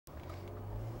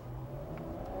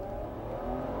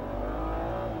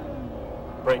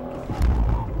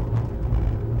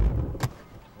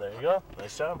you go.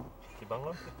 Nice job. Keep on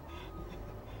going.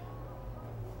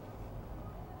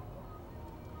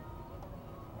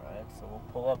 Alright, so we'll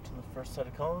pull up to the first set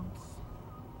of cones.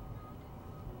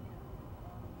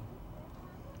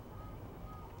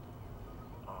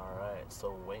 Alright,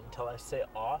 so wait until I say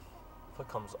off. Foot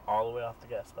comes all the way off the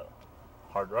gas pedal.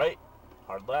 Hard right,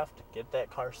 hard left, get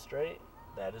that car straight.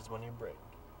 That is when you brake.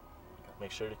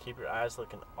 Make sure to keep your eyes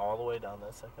looking all the way down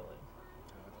that second lane.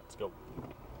 Let's go.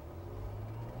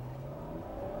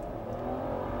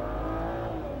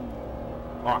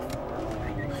 Off.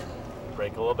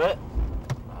 Brake a little bit.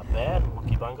 Not bad. We'll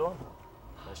keep on going.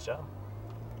 Nice job.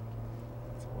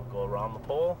 So we'll go around the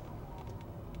pole.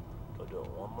 Go do it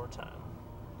one more time.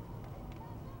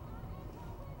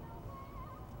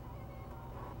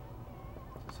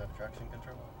 Does this have traction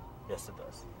control? Yes, it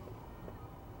does.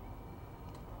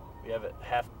 We have it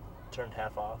turned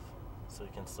half off, so you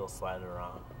can still slide it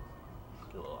around.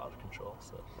 Get a little out of control.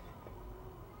 So.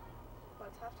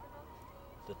 What's half turned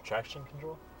off? The traction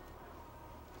control.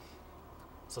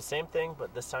 So same thing,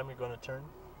 but this time you're going to turn.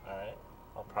 All right.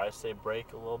 I'll probably say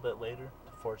brake a little bit later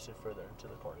to force you further into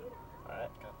the corner. All right.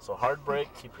 Okay. So hard brake.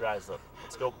 Keep your eyes up.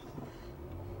 Let's go.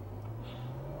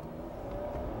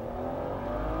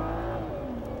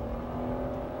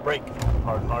 Brake.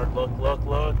 Hard, hard. Look, look,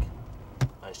 look.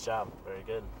 Nice job. Very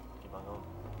good. Keep on going.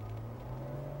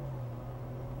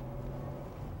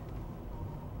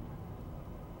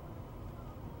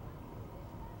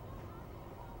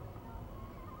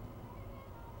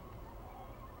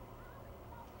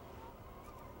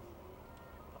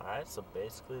 Alright, so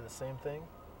basically the same thing.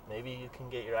 Maybe you can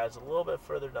get your eyes a little bit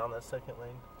further down that second lane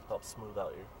to help smooth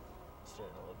out your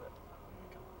steering a little bit.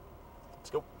 Let's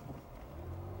go.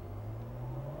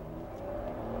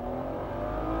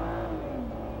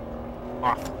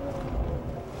 Off.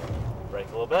 Brake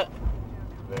a little bit.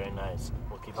 Very nice.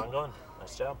 We'll keep on going.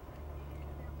 Nice job.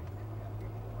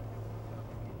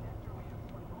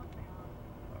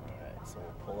 Alright, so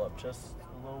we'll pull up just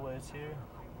a little ways here.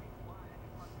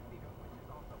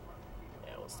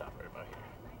 Yeah, we'll stop right about here.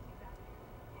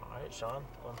 Alright, Sean,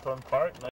 1 ton park.